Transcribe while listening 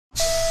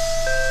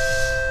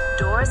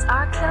doors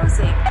are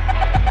closing.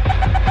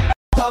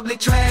 Public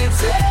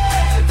transit,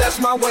 that's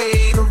my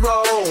way to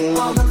roll.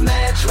 On the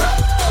metro,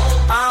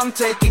 I'm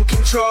taking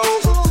control.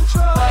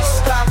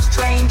 Bus stops,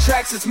 train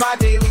tracks, it's my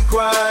daily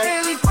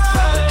grind.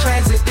 Public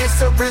transit, it's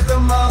the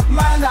rhythm of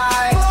my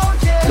life.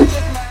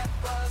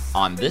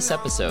 On this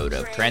episode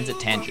of Transit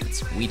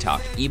Tangents, we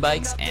talk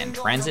e-bikes and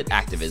transit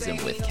activism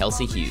with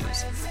Kelsey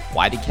Hughes.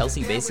 Why did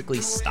Kelsey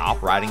basically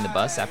stop riding the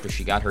bus after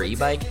she got her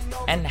e-bike?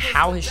 And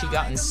how has she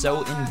gotten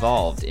so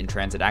involved in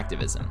transit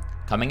activism?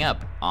 Coming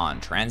up on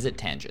Transit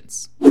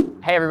Tangents.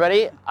 Hey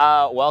everybody,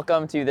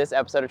 welcome to this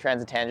episode of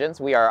Transit Tangents.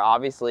 We are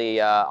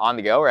obviously on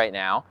the go right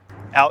now.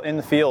 Out in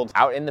the field.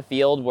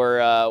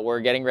 We're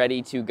getting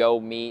ready to go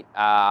meet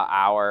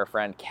our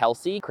friend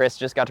Kelsey. Chris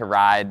just got to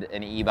ride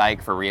an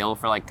e-bike for real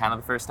for kind of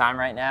the first time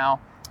right now.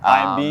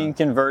 I'm being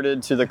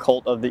converted to the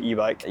cult of the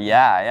e-bike.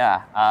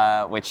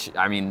 Yeah. Which,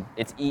 I mean,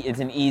 it's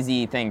an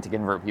easy thing to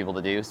convert people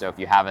to do. So if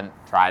you haven't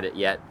tried it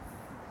yet,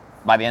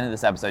 by the end of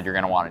this episode, you're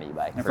going to want an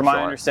e-bike. And from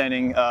my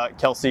understanding,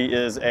 Kelsey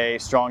is a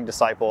strong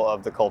disciple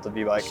of the cult of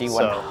e-bike. She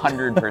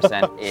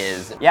 100%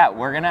 is. Yeah,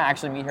 we're going to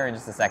actually meet her in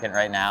just a second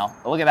right now.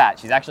 Look at that.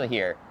 She's actually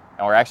here.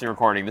 And we're actually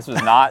recording. This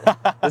was not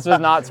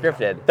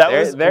scripted. That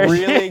was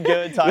really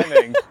good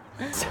timing.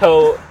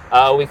 So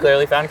we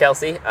clearly found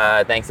Kelsey.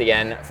 Thanks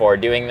again for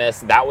doing this.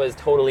 That was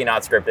totally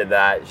not scripted.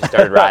 That she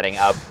started riding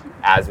up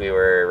as we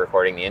were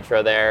recording the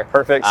intro there.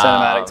 Perfect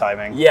cinematic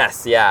timing.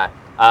 Yes, yeah.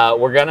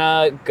 We're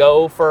gonna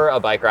go for a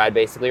bike ride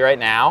basically right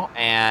now.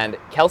 And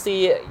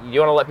Kelsey, you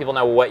want to let people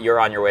know what you're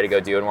on your way to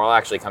go do, and we'll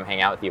actually come hang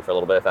out with you for a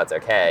little bit if that's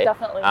okay.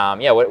 Definitely.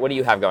 What do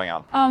you have going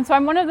on? So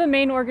I'm one of the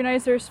main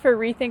organizers for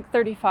Rethink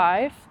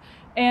 35.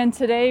 And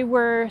today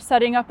we're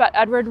setting up at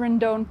Edward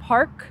Rendon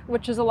Park,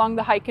 which is along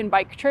the hike and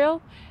bike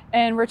trail.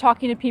 And we're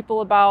talking to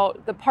people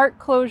about the park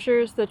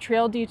closures, the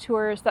trail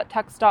detours that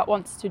TxDOT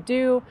wants to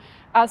do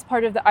as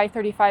part of the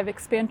I-35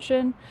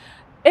 expansion,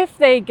 if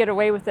they get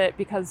away with it,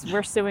 because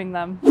we're suing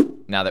them.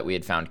 Now that we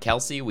had found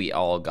Kelsey, we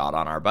all got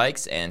on our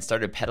bikes and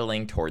started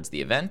pedaling towards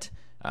the event.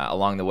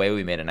 Along the way,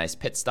 we made a nice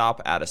pit stop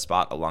at a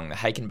spot along the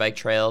hike and bike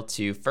trail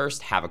to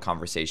first have a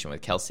conversation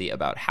with Kelsey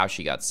about how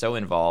she got so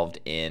involved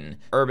in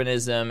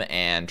urbanism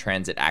and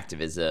transit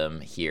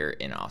activism here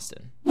in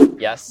Austin.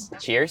 Yes,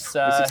 cheers.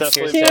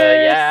 Cheers.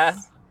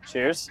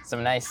 Cheers.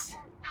 Some nice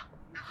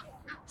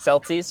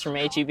Celtics from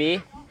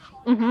HEB.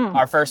 Mm-hmm.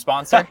 Our first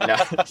sponsor. No,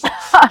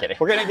 kidding.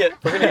 We're gonna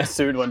get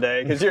sued one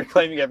day because you're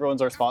claiming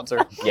everyone's our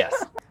sponsor. Yes.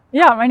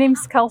 Yeah, my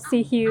name's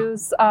Kelsey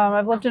Hughes.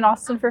 I've lived in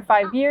Austin for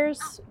 5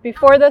 years.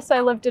 Before this, I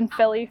lived in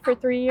Philly for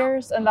 3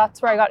 years, and that's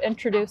where I got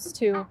introduced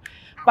to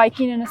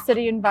biking in a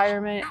city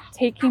environment,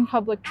 taking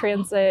public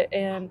transit,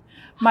 and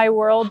my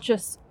world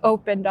just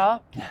opened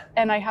up,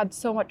 and I had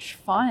so much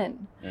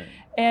fun.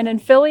 And in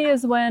Philly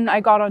is when I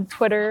got on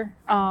Twitter.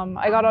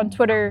 I got on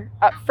Twitter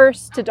at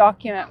first to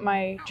document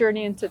my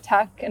journey into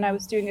tech, and I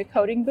was doing a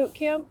coding boot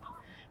camp.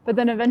 But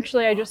then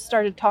eventually I just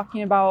started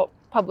talking about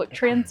public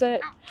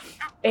transit.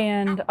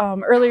 And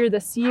earlier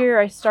this year,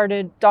 I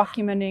started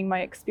documenting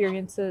my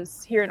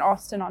experiences here in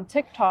Austin on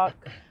TikTok.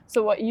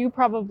 So what you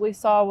probably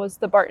saw was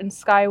the Barton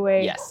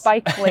Skyway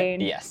bike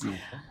lane. Yes.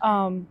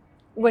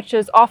 Which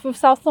is off of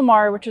South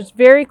Lamar, which is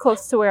very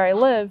close to where I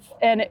live.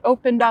 And it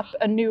opened up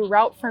a new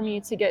route for me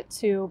to get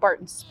to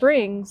Barton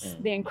Springs,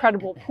 the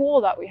incredible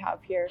pool that we have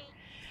here.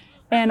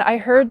 And I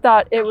heard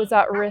that it was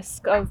at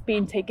risk of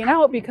being taken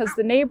out because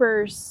the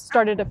neighbors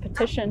started a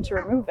petition to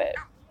remove it.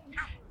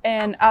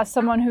 And as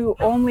someone who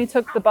only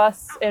took the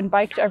bus and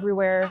biked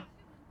everywhere,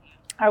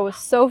 I was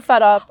so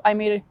fed up. I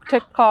made a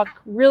TikTok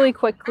really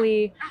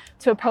quickly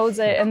to oppose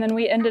it. And then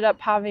we ended up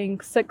having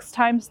 6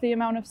 times the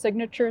amount of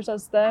signatures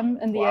as them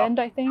in the end,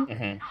 I think.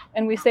 Mm-hmm.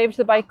 And we saved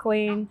the bike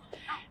lane.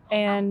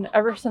 And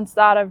ever since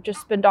that, I've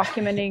just been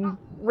documenting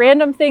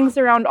random things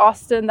around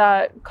Austin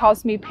that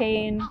caused me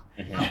pain.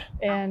 Mm-hmm.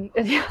 And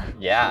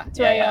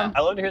I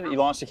love to hear that you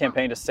launched a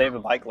campaign to save a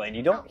bike lane.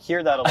 You don't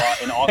hear that a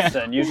lot in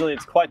Austin. Usually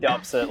it's quite the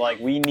opposite. Like,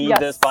 we need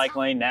this bike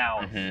lane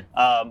now.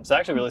 Mm-hmm. So it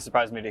actually really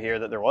surprised me to hear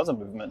that there was a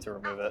movement to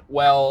remove it.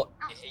 Well,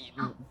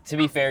 to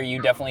be fair,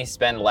 you definitely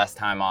spend less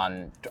time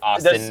on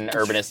Austin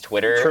Urbanist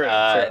Twitter.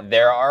 True.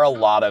 There are a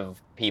lot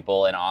of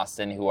people in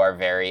Austin who are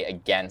very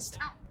against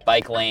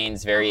bike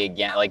lanes,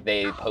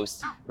 they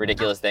post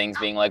ridiculous things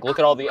being like, look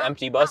at all the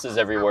empty buses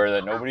everywhere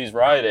that nobody's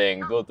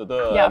riding,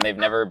 and they've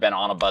never been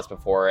on a bus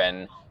before,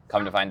 and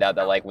come to find out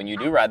that when you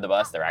do ride the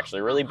bus, they're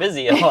actually really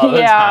busy a lot of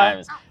the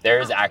times.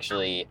 There's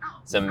actually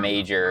some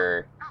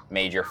major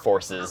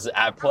forces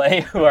at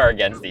play who are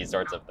against these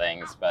sorts of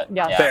things. But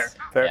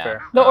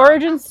fair. The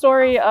origin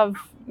story of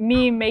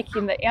me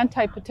making the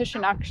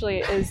anti-petition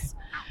actually is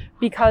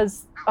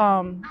because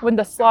when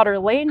the Slaughter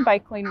Lane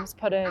bike lane was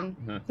put in,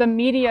 the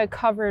media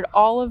covered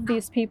all of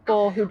these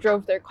people who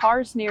drove their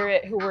cars near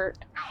it, who were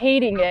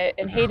hating it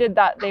and hated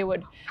that they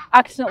would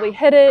accidentally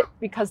hit it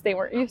because they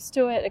weren't used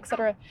to it,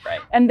 etc.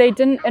 Right. And they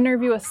didn't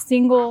interview a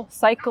single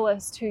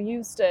cyclist who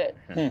used it.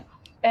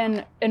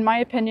 And in my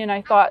opinion,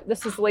 I thought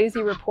this is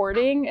lazy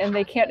reporting and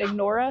they can't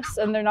ignore us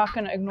and they're not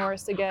going to ignore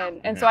us again.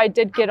 And so I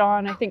did get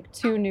on, I think,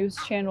 2 news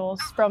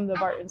channels from the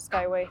Barton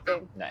Skyway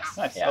thing. Nice.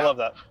 Yeah. I love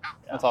that.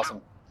 That's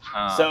awesome.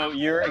 So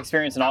your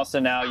experience in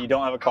Austin now, you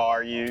don't have a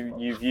car.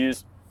 You've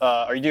used,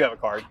 or you do have a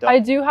car. I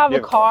do have a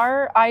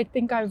car. I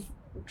think I've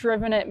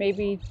driven it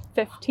maybe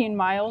 15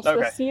 miles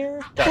this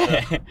year.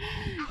 Gotcha.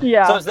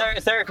 Yeah. So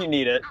it's there if you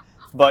need it.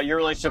 But your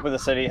relationship with the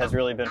city has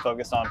really been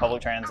focused on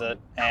public transit.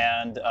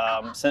 And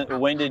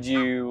when did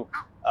you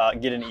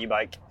get an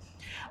e-bike?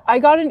 I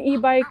got an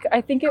e-bike,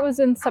 I think it was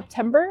in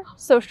September.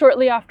 So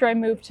shortly after I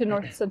moved to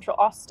North Central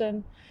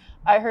Austin,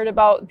 I heard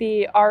about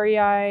the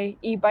REI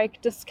e-bike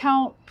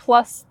discount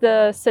plus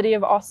the City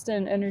of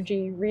Austin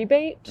energy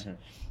rebate. Mm-hmm.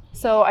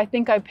 So I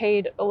think I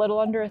paid a little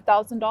under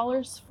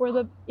 $1,000 for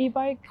the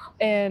e-bike.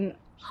 And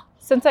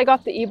since I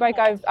got the e-bike,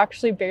 I've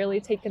actually barely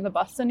taken the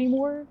bus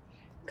anymore,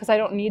 because I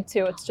don't need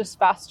to. It's just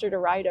faster to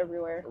ride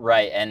everywhere.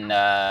 Right, and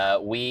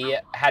we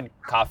had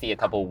coffee a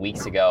couple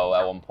weeks ago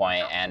at one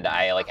point, and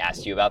I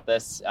asked you about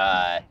this.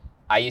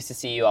 I used to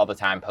see you all the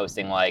time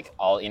posting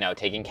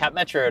taking Cap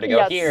Metro to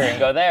go here and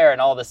go there and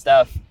all this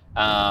stuff.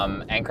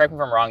 And correct me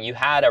if I'm wrong, you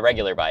had a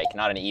regular bike,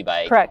 not an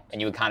e-bike. Correct.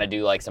 And you would kind of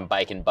do some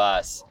bike and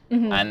bus.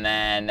 Mm-hmm. And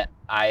then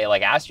I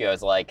asked you, I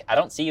was like, I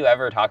don't see you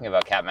ever talking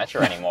about Cap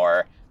Metro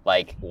anymore.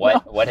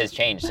 What has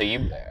changed? So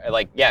you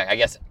I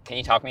guess, can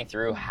you talk me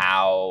through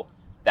how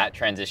that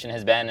transition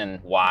has been and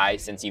why,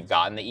 since you've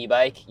gotten the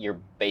e-bike, you're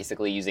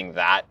basically using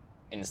that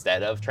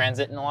instead of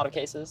transit in a lot of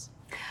cases?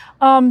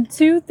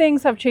 2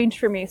 things have changed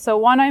for me. So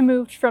one, I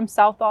moved from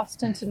South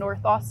Austin to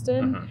North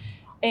Austin. Mm-hmm.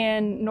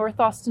 And North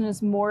Austin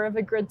is more of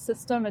a grid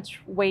system. It's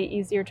way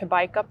easier to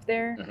bike up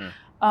there.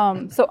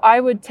 Mm-hmm. So I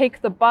would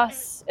take the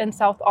bus in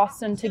South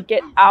Austin to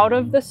get out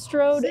of the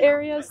Strode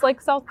areas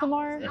like South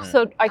Lamar, mm-hmm.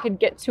 so I could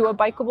get to a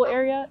bikeable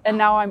area. And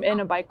now I'm in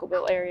a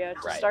bikeable area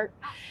to start.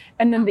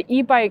 And then the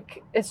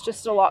e-bike is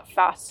just a lot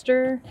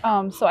faster.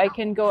 So I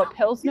can go up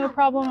hills no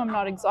problem. I'm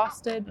not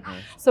exhausted. Mm-hmm.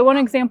 So one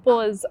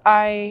example is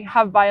I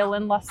have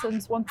violin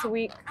lessons once a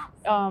week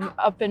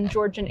up in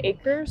Georgian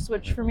Acres,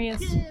 which for me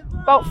is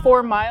about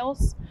 4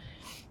 miles.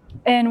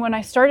 And when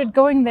I started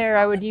going there,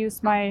 I would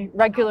use my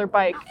regular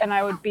bike and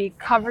I would be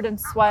covered in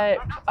sweat.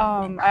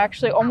 I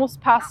actually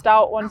almost passed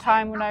out one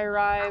time when I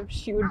arrived.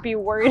 She would be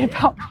worried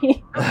about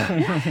me.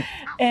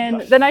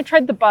 And then I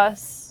tried the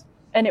bus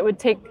and it would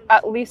take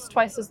at least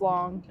twice as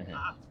long. Mm-hmm.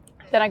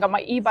 Then I got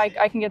my e-bike.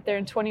 I can get there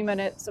in 20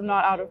 minutes. I'm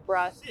not out of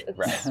breath.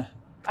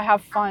 I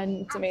have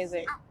fun. It's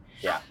amazing.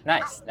 Yeah,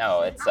 nice.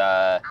 No, it's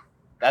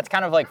that's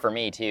kind of for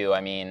me too.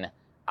 I mean,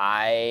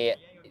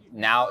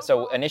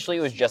 so initially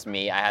it was just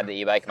me. I had the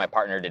e-bike, my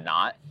partner did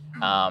not.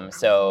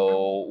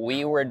 So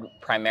we would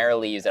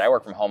primarily use it. I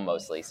work from home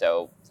mostly,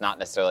 so it's not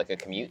necessarily a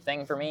commute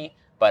thing for me,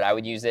 but I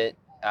would use the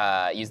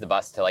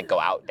bus to go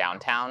out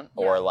downtown,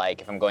 or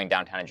if I'm going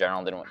downtown in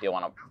general, didn't want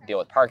to deal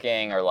with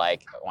parking, or want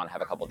to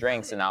have a couple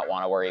drinks and not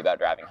want to worry about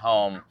driving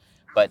home.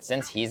 But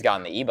since he's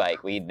gotten the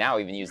e-bike, we now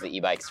even use the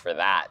e-bikes for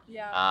that.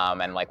 Yeah.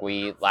 And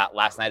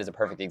last night is a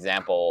perfect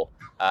example.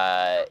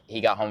 He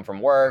got home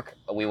from work.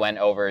 We went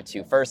over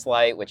to First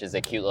Light, which is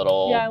a cute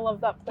little I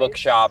love that place.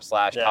 bookshop /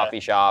 coffee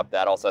shop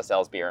that also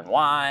sells beer and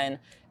wine.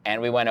 And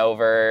we went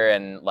over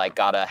and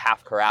got a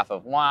half carafe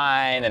of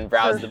wine and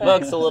browsed the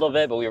books a little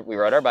bit, but we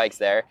rode our bikes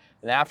there.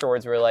 And then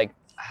afterwards we were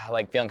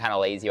feeling kind of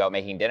lazy about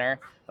making dinner.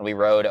 And we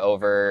rode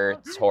over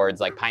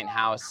towards Pint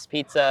House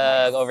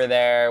Pizza over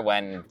there,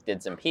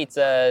 did some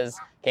pizzas,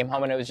 came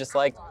home, and it was just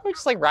we were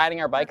just riding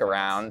our bike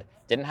around,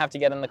 didn't have to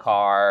get in the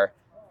car.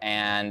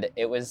 And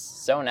it was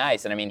so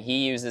nice. And I mean,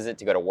 he uses it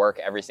to go to work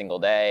every single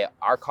day.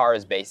 Our car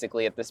is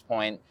basically, at this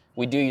point,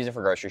 we do use it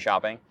for grocery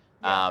shopping.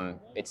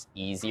 It's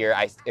easier.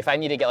 If I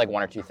need to get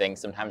 1 or 2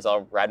 things, sometimes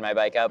I'll ride my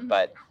bike up,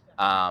 but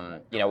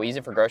we use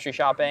it for grocery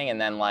shopping,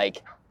 and then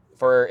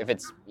if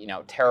it's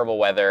terrible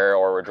weather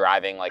or we're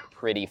driving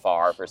pretty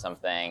far for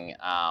something,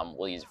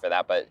 we'll use it for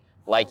that. But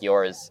like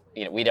yours,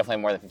 we definitely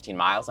have more than 15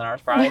 miles on ours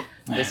probably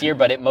this year,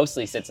 but it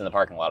mostly sits in the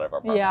parking lot of our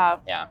apartment.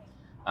 Yeah.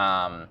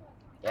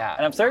 Yeah.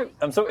 And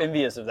I'm so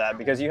envious of that,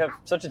 because you have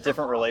such a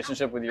different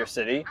relationship with your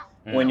city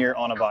when you're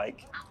on a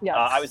bike. Yes.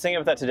 I was thinking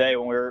of that today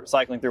when we were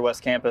cycling through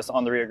West Campus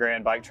on the Rio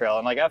Grande bike trail.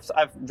 And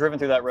I've driven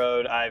through that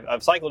road.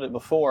 I've cycled it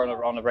before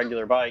on a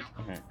regular bike.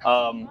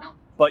 Mm-hmm.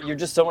 But you're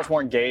just so much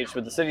more engaged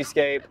with the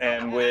cityscape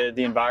and with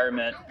the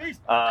environment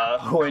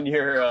when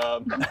you're...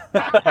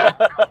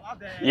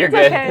 You're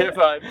good. Okay. You're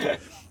fine.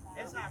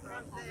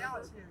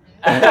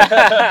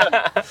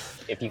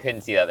 If you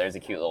couldn't see that, there's a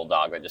cute little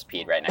dog that just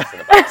peed right next to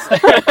the bikes.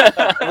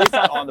 At least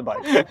not on the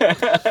bike.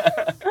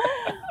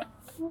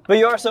 But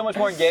you are so much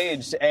more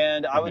engaged,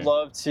 and I would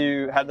love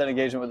to have that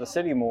engagement with the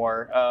city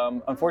more.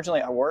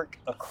 Unfortunately, I work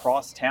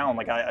across town.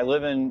 I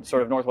live in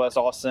sort of northwest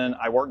Austin.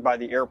 I work by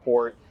the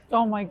airport,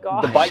 Oh my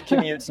God. The bike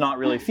commute's not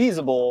really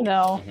feasible.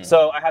 No.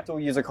 So I have to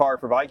use a car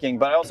for biking,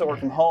 but I also work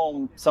from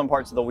home some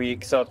parts of the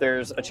week. So if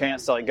there's a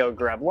chance to like go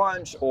grab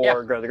lunch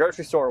or go to the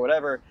grocery store or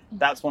whatever,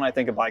 that's when I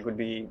think a bike would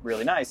be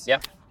really nice. Yeah.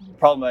 The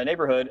problem in my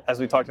neighborhood, as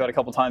we talked about a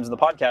couple times in the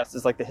podcast,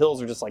 is like the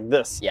hills are just like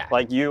this. Yeah.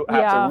 Like you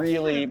have to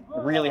really,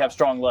 really have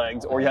strong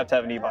legs, or you have to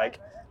have an e-bike.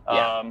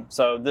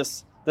 So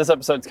this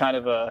episode's kind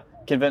of a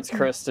convince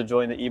Chris to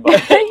join the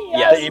e-bike.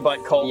 Yes. The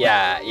e-bike cult.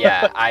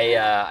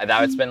 Yeah.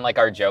 That's been like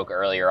our joke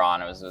earlier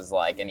on. It was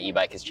like an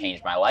e-bike has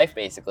changed my life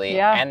basically.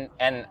 Yeah.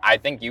 And I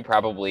think you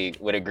probably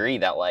would agree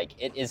that like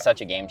it is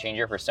such a game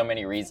changer for so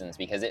many reasons,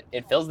 because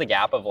it fills the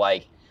gap of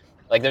like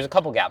there's a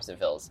couple gaps it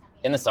fills.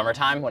 In the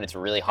summertime when it's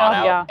really hot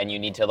out and you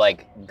need to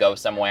like go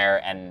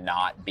somewhere and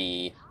not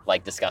be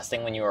like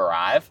disgusting when you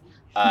arrive,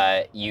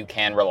 you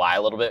can rely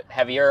a little bit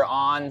heavier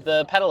on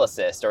the pedal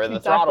assist or the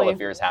throttle if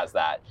yours has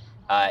that.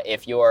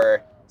 If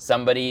you're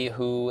somebody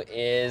who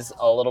is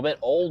a little bit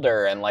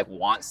older and like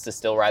wants to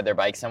still ride their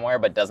bike somewhere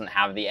but doesn't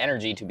have the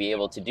energy to be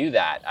able to do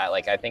that,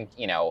 I think,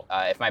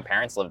 if my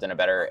parents lived in a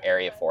better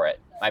area for it.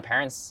 My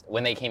parents,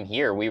 when they came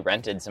here, we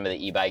rented some of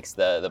the e-bikes,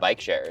 the bike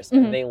shares,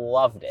 and they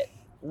loved it.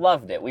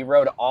 We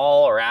rode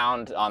all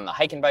around on the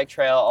hike and bike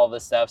trail, all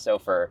this stuff. So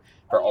for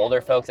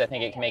older folks, I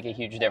think it can make a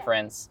huge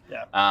difference.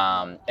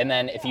 Yeah. And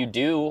then if you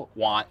do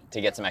want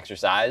to get some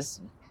exercise,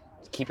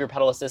 keep your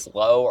pedal assist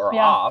low or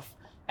off.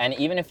 And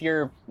even if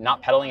you're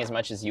not pedaling as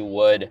much as you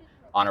would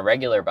on a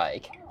regular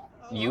bike,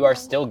 you are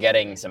still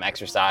getting some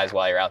exercise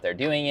while you're out there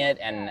doing it,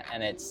 and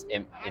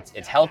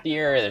it's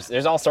healthier.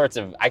 There's all sorts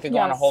of, I could go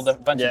on a whole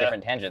bunch of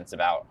different tangents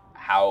about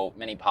how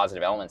many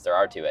positive elements there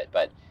are to it,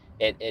 but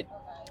it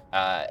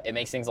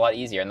makes things a lot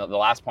easier. And the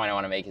last point I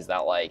want to make is that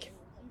like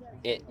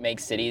it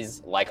makes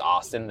cities like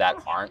Austin that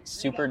aren't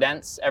super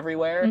dense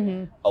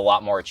everywhere a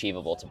lot more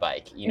achievable to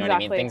bike. You know what I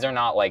mean? Things are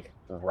not like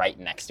right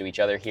next to each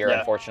other here,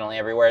 unfortunately,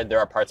 everywhere. There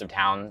are parts of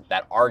town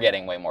that are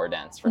getting way more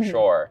dense for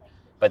sure,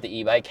 but the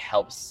e-bike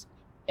helps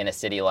in a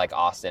city like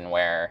Austin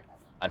where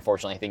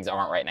unfortunately things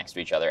aren't right next to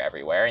each other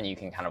everywhere, and you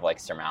can kind of like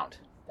surmount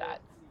that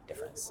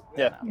difference.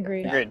 Yeah,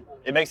 agreed.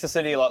 It makes the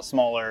city a lot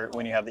smaller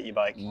when you have the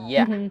e-bike.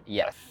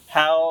 Yeah.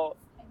 How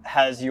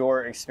has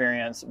your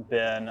experience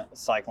been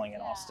cycling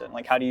in Austin?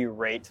 Like, how do you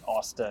rate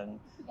Austin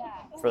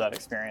for that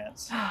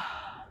experience?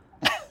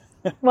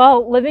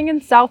 Well, living in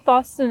South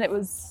Austin, it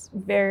was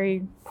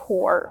very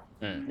poor.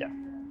 Yeah.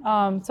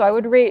 So I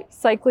would rate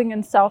cycling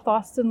in South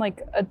Austin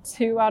like a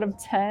 2 out of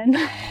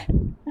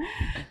 10.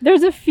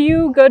 There's a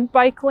few good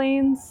bike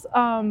lanes,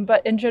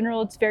 but in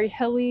general, it's very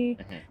hilly.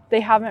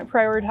 They haven't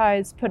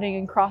prioritized putting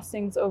in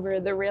crossings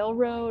over the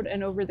railroad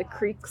and over the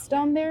creeks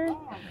down there.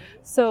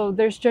 So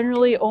there's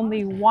generally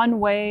only one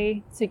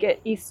way to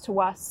get east to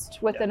west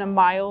within a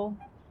mile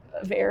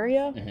of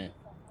area.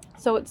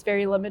 So it's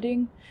very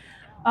limiting.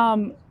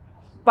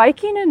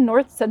 Biking in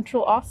North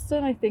Central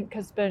Austin, I think,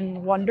 has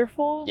been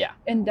wonderful.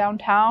 In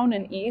downtown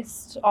and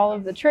east, all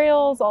of the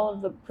trails, all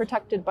of the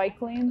protected bike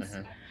lanes.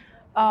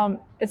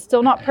 It's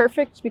still not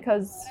perfect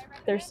because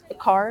there's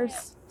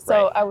cars.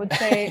 So I would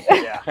say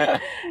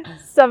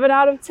 7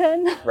 out of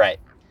 10. Right.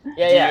 Do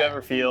you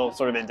ever feel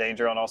sort of in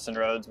danger on Austin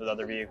roads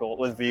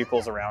with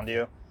vehicles around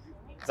you?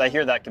 Because I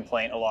hear that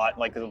complaint a lot,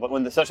 like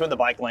especially when the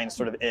bike lanes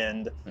sort of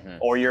end,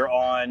 or you're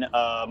on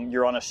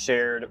a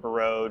shared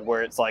road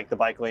where it's like the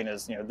bike lane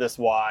is this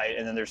wide,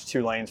 and then there's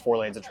 4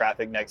 lanes of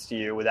traffic next to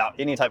you without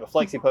any type of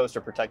flexi post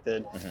or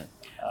protected.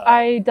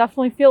 I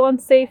definitely feel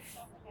unsafe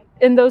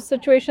in those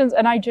situations,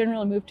 and I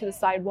generally move to the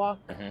sidewalk.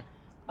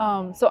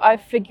 So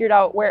I've figured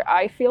out where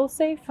I feel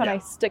safe, and I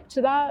stick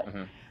to that.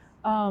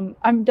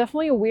 I'm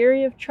definitely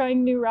weary of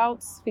trying new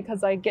routes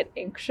because I get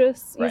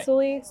anxious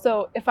easily.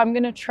 So if I'm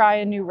going to try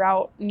a new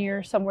route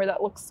near somewhere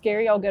that looks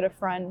scary, I'll get a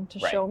friend to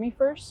show me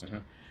first.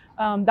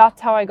 That's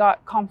how I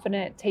got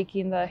confident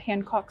taking the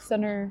Hancock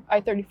Center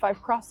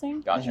I-35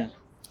 crossing. Gotcha.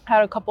 I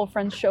had a couple of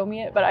friends show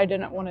me it, but I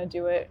didn't want to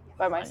do it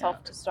by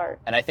myself to start.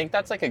 And I think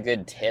that's like a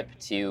good tip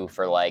too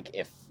for like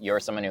if you're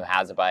someone who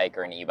has a bike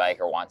or an e-bike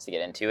or wants to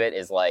get into it,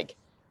 is like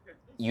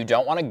you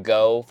don't want to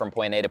go from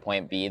point A to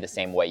point B the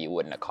same way you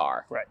would in a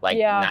car. Like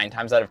 9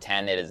 times out of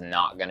 10, it is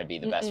not going to be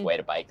the best way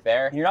to bike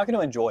there. You're not going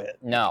to enjoy it.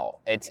 No,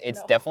 it's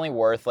definitely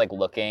worth like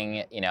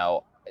looking,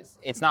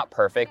 it's not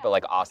perfect, but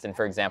like Austin,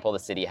 for example, the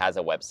city has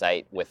a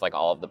website with like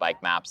all of the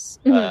bike maps,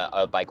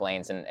 of bike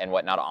lanes and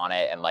whatnot on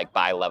it, and like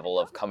by level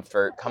of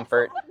comfort.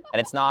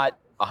 And it's not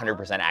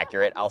 100%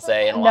 accurate, I'll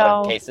say, in a lot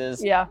of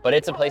cases. But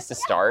it's a place to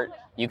start.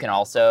 You can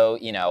also,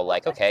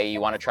 like, okay,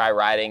 you want to try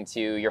riding to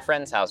your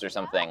friend's house or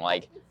something,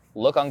 like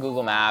look on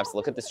Google Maps,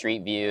 look at the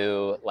street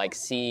view, like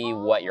see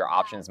what your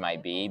options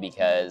might be,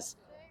 because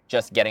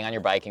just getting on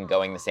your bike and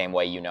going the same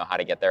way you know how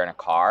to get there in a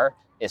car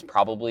is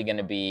probably going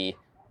to be,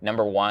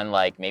 number one,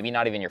 like maybe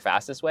not even your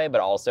fastest way, but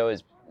also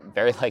is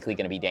very likely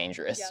going to be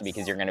dangerous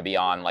because you're going to be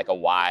on like a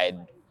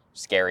wide,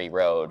 scary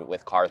road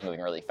with cars moving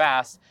really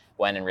fast,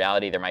 when in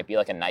reality there might be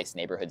like a nice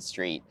neighborhood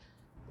street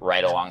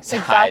right alongside.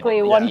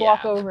 Exactly, one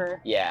block over.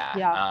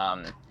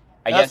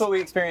 That's what we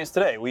experienced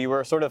today. We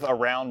were sort of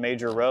around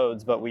major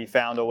roads, but we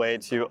found a way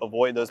to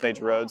avoid those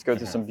major roads, go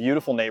through some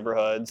beautiful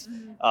neighborhoods,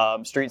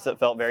 streets that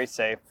felt very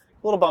safe.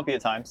 A little bumpy at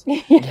times.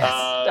 Yes,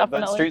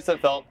 definitely. But streets that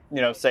felt,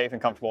 safe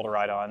and comfortable to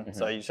ride on.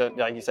 So you should,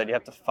 like you said, you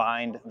have to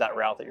find that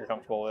route that you're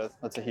comfortable with.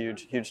 That's a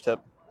huge, huge tip.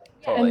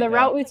 Totally, and the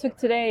route we took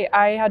today,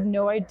 I had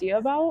no idea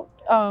about,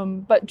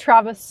 but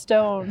Travis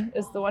Stone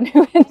is the one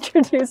who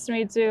introduced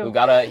me to. He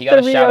got a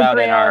shout out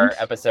in our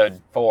episode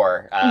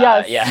 4.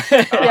 Yes.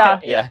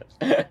 Yeah.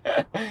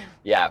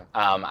 Yeah.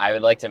 I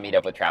would like to meet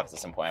up with Travis at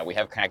some point. We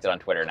have connected on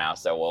Twitter now,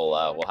 so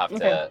we'll have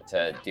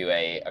to do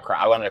I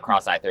wanted to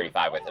cross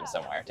I-35 with him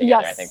somewhere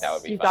together. Yes, I think that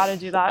would be fun. You got to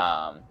do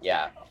that.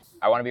 Yeah.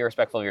 I want to be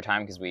respectful of your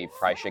time because we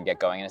probably should get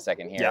going in a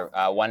second here.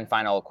 Yeah. One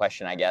final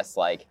question, I guess,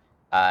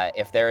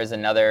 if there is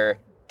another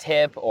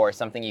tip or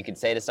something you could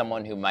say to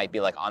someone who might be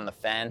on the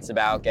fence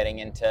about getting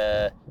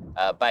into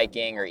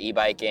biking or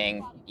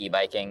e-biking,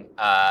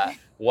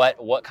 what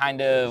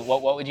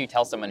would you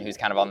tell someone who's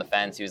kind of on the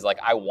fence, who's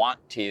I want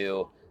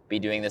to be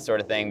doing this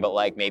sort of thing,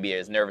 but maybe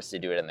is nervous to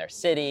do it in their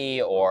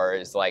city or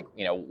is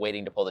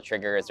waiting to pull the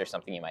trigger? Is there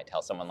something you might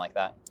tell someone like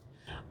that?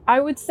 I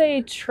would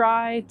say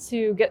try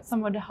to get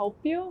someone to help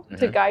you,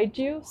 to guide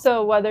you.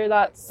 So whether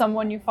that's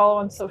someone you follow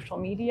on social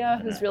media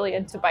who's really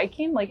into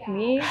biking, like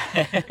me,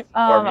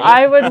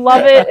 I would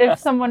love it if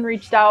someone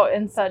reached out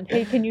and said,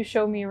 hey, can you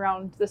show me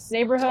around this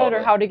neighborhood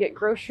or how to get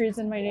groceries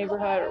in my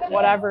neighborhood or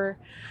whatever.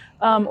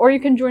 Or you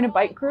can join a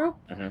bike group.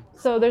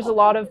 So there's a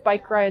lot of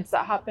bike rides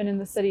that happen in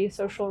the city,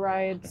 social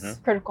rides,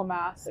 critical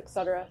mass,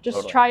 etc.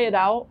 Just try it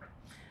out.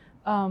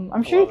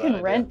 I'm sure you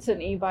can rent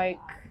an e-bike.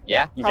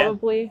 Yeah,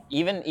 probably.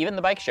 Even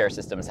the bike share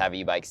systems have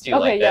e-bikes too.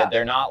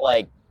 They're not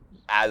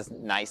as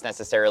nice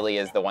necessarily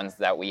as the ones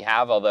that we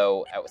have.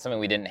 Although something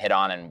we didn't hit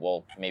on, and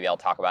maybe I'll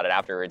talk about it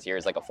afterwards here,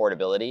 is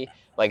affordability.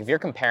 If you're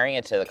comparing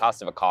it to the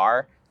cost of a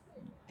car,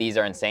 these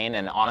are insane.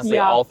 And honestly,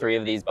 all 3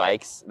 of these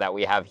bikes that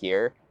we have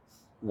here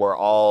were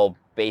all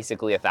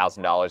basically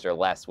 $1,000 or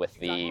less with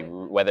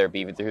whether it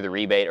be through the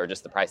rebate or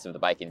just the price of the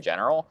bike in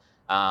general.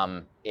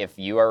 If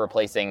you are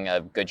replacing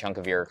a good chunk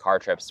of your car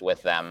trips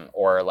with them,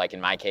 or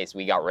in my case,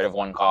 we got rid of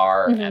one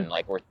car and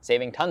we're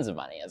saving tons of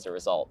money as a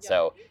result.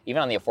 So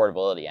even on the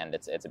affordability end,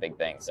 it's a big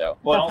thing. So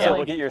also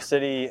look at your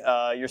city.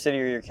 Your city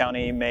or your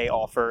county may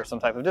offer some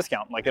type of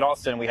discount. In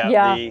Austin, we have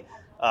the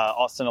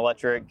Austin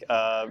Electric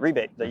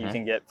rebate that you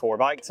can get for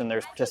bikes, and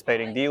there's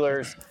participating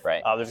dealers.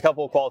 Right. There's a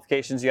couple of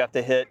qualifications you have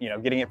to hit.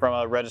 Getting it from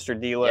a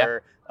registered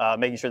dealer,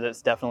 making sure that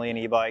it's definitely an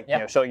e-bike.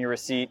 Showing your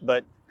receipt,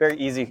 but very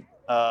easy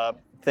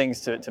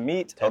things to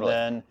meet. Totally.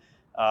 And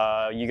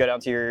then you go down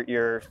to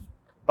your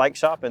bike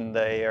shop, and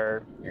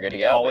you're good to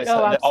go.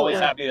 Always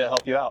happy to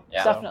help you out.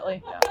 Yeah.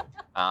 Definitely.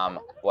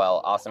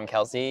 Well, awesome,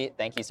 Kelsey.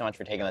 Thank you so much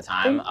for taking the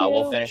time. Thank you.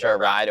 We'll finish our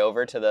ride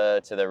over to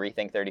the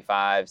Rethink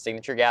 35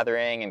 signature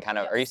gathering and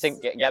are you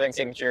gathering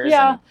signatures?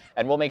 Yeah.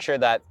 And we'll make sure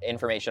that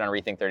information on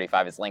Rethink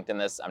 35 is linked in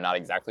this. I'm not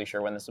exactly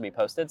sure when this will be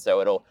posted, so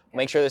we'll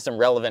make sure there's some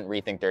relevant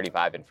Rethink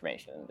 35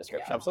 information in the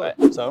description.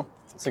 Absolutely. So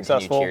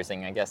successful.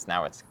 Cheersing, I guess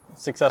now it's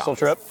successful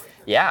trip.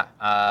 Yeah.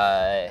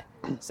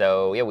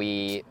 So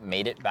we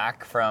made it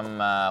back from.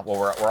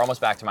 We're almost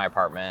back to my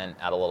apartment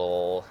at a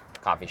little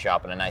coffee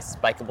shop in a nice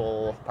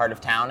bikeable part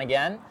of town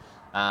again.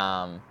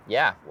 I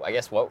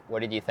guess what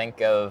did you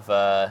think of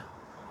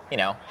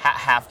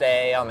half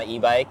day on the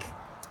e-bike?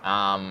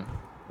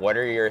 What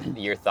are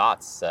your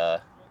thoughts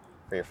for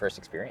your first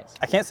experience?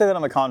 I can't say that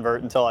I'm a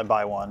convert until I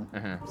buy one.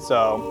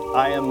 So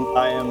I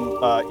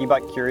am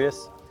e-bike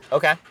curious.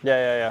 Okay.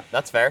 Yeah.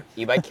 That's fair.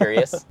 E-bike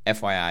curious.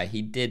 FYI,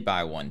 he did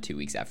buy one 2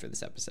 weeks after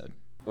this episode.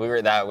 What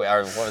was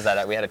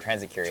that? We had a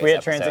transit curious. We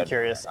had transit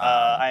curious.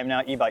 I am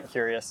now e-bike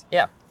curious.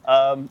 Yeah.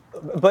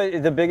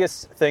 But the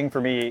biggest thing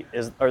for me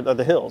are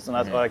the hills, and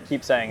that's what I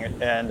keep saying.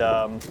 And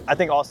I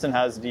think Austin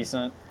has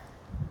decent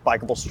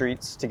bikeable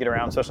streets to get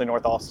around, especially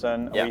North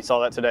Austin. Yeah. We saw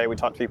that today. We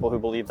talked to people who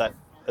believe that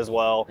as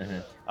well.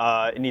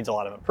 It needs a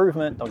lot of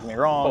improvement, don't get me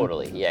wrong.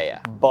 Totally, yeah.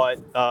 But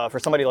for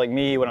somebody like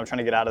me, when I'm trying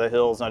to get out of the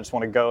hills and I just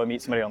want to go and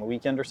meet somebody on the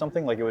weekend or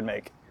something, it would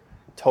make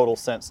total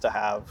sense to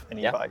have an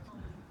e-bike.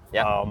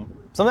 Yeah.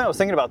 Something I was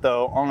thinking about,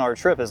 though, on our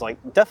trip is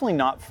definitely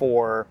not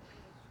for,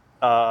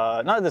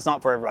 not that it's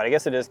not for everybody. I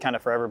guess it is kind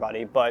of for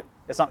everybody, but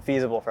it's not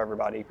feasible for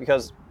everybody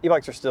because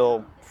e-bikes are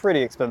still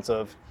pretty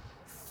expensive.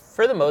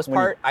 For the most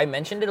part, I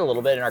mentioned it a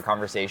little bit in our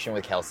conversation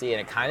with Kelsey,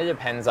 and it kind of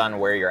depends on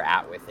where you're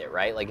at with it,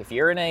 right? If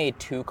you're in a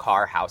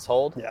 2-car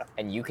household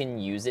and you can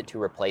use it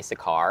to replace a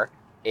car,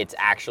 it's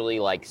actually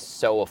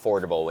so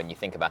affordable when you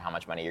think about how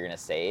much money you're going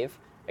to save.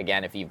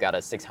 Again, if you've got a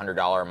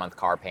 $600 a month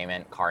car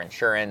payment, car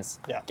insurance,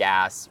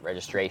 gas,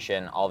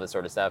 registration, all this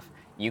sort of stuff,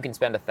 you can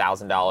spend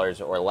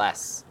 $1,000 or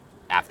less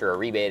after a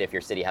rebate if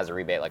your city has a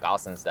rebate like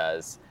Austin's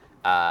does.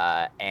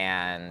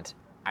 And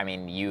I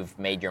mean, you've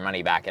made your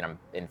money back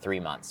in 3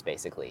 months,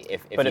 basically,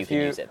 if you can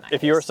use it.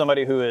 If you're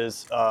somebody who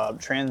is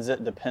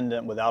transit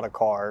dependent without a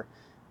car,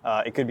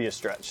 it could be a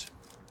stretch.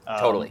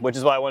 Totally. Which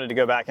is why I wanted to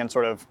go back and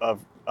sort of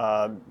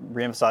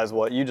reemphasize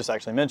what you just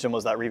actually mentioned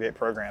was that rebate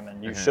program.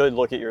 And you should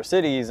look at your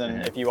cities,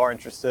 and if you are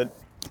interested,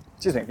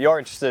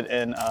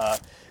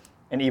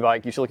 in an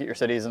e-bike, you should look at your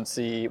cities and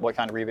see what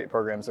kind of rebate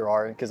programs there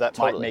are, because that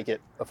might make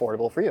it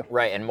affordable for you.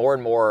 Right, and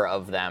more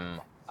of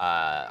them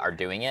are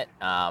doing it.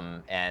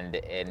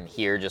 And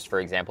here, just for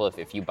example,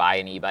 if you buy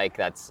an e-bike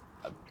that's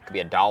could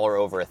be $1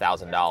 over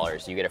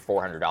 $1,000, you get a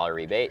 $400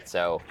 rebate.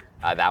 So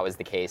that was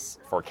the case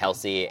for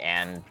Kelsey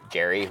and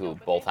Jerry, who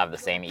both have the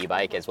same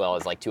e-bike, as well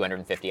as like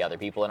 250 other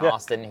people in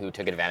Austin who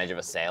took advantage of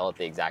a sale at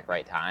the exact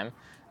right time.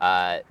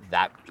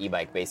 That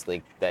e-bike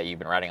basically that you've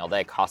been riding all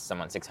day cost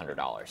someone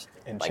 $600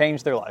 and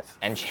changed their life.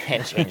 And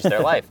changed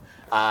their life.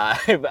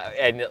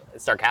 And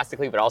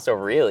sarcastically, but also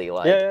really,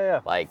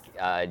 like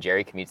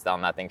Jerry commutes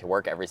down that thing to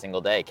work every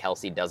single day.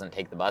 Kelsey doesn't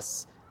take the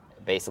bus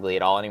basically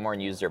at all anymore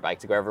and uses her bike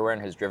to go everywhere,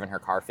 and has driven her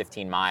car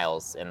 15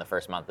 miles in the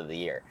first month of the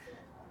year.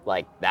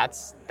 Like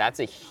that's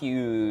a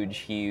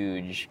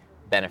huge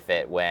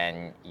benefit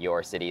when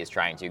your city is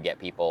trying to get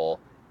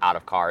people out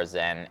of cars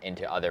and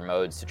into other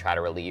modes to try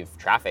to relieve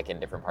traffic in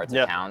different parts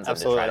of towns and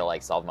to try to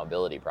like solve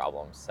mobility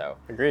problems. So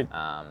agreed.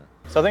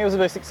 So I think it was a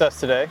big success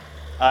today.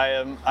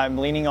 I'm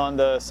leaning on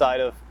the side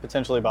of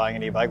potentially buying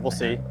an e-bike. We'll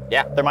see.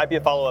 Yeah. There might be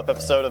a follow-up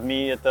episode of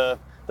me at the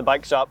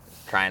bike shop.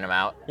 Trying them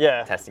out.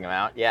 Yeah. Testing them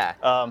out. Yeah.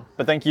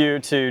 But thank you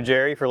to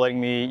Jerry for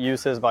letting me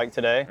use his bike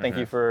today. Thank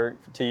you for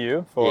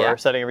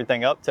setting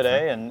everything up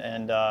today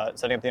and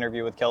setting up the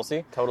interview with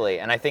Kelsey. Totally.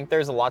 And I think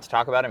there's a lot to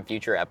talk about in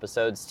future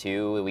episodes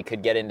too. We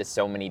could get into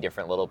so many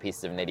different little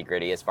pieces of nitty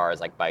gritty as far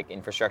as like bike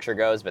infrastructure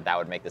goes, but that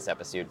would make this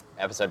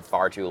episode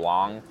far too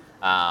long.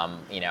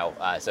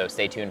 So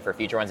stay tuned for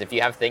future ones. If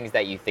you have things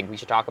that you think we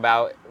should talk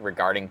about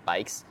regarding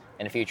bikes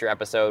in a future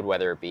episode,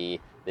 whether it be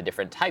the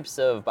different types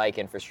of bike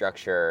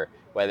infrastructure,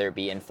 whether it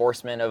be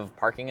enforcement of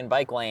parking in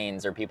bike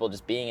lanes or people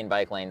just being in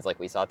bike lanes like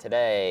we saw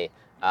today,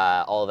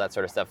 all of that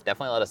sort of stuff,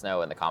 definitely let us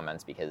know in the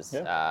comments, because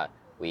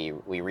we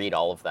read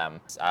all of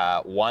them.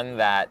 One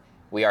that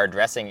we are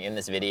addressing in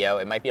this video,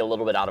 it might be a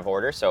little bit out of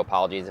order, so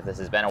apologies if this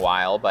has been a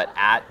while, but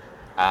at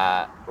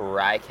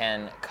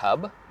Riken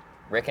Cub,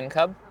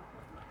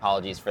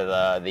 apologies for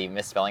the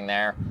misspelling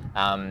there.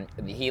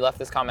 He left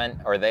this comment,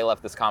 or they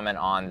left this comment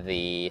on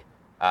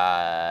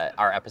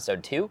our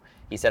episode 2.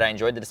 He said, I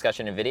enjoyed the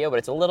discussion in video, but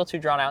it's a little too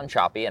drawn out and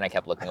choppy, and I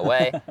kept looking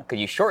away. Could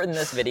you shorten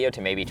this video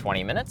to maybe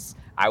 20 minutes?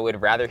 I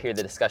would rather hear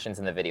the discussions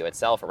in the video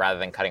itself rather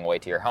than cutting away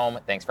to your home.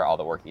 Thanks for all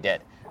the work you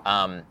did.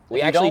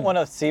 You don't want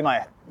to see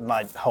my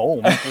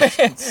home.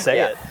 Just say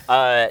it.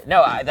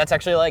 That's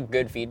actually like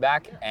good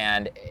feedback,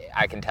 and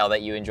I can tell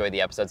that you enjoyed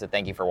the episode, so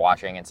thank you for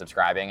watching and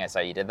subscribing. I saw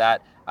you did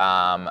that.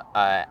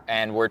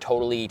 And we're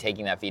totally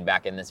taking that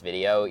feedback in this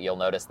video. You'll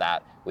notice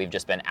that we've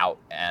just been out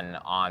and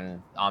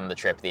on the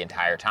trip the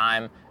entire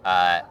time.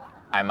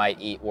 I might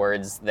eat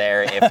words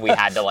there if we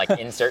had to like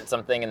insert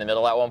something in the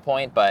middle at one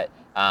point, but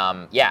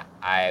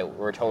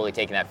we're totally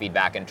taking that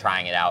feedback and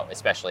trying it out,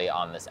 especially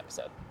on this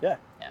episode.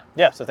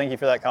 Yeah, so thank you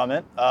for that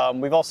comment.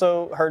 We've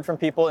also heard from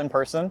people in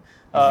person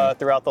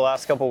throughout the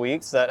last couple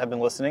weeks that have been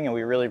listening, and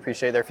we really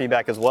appreciate their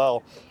feedback as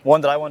well.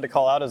 One that I wanted to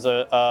call out is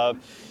a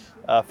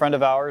friend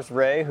of ours,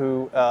 Ray,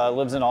 who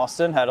lives in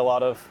Austin, had a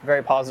lot of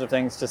very positive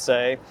things to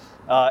say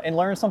and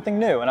learned something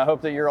new. And I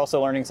hope that you're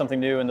also learning something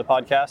new in the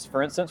podcast.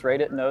 For instance, Ray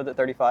didn't know that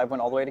 35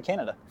 went all the way to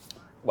Canada.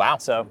 Wow.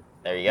 So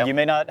there you go. You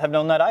may not have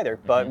known that either,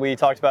 but we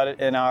talked about it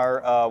in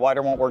our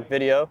Wider Won't Work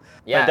video.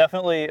 Yeah. But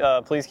definitely,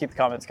 please keep the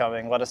comments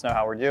coming. Let us know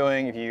how we're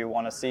doing. If you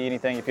want to see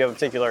anything, if you have a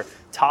particular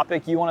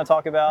topic you want to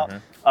talk about,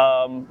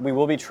 we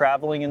will be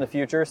traveling in the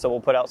future, so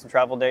we'll put out some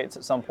travel dates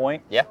at some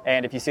point. Yeah.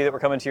 And if you see that we're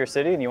coming to your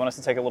city and you want us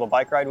to take a little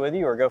bike ride with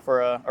you or go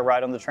for a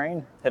ride on the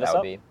train, hit us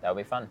up. That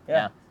would be fun.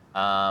 Yeah.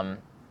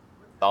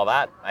 All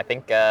that, I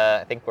think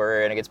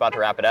we're in a good spot to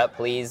wrap it up.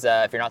 Please,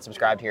 if you're not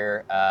subscribed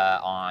here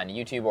on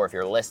YouTube, or if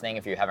you're listening,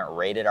 if you haven't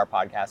rated our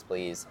podcast,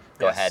 please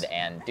go ahead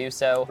and do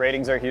so.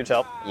 Ratings are a huge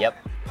help. Yep.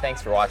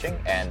 Thanks for watching,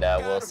 and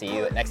we'll see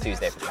you next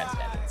Tuesday for Trends.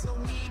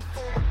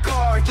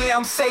 Yeah,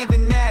 I'm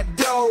saving that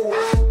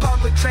dough.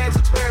 Public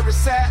transit's where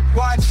it's at.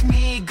 Watch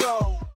me go.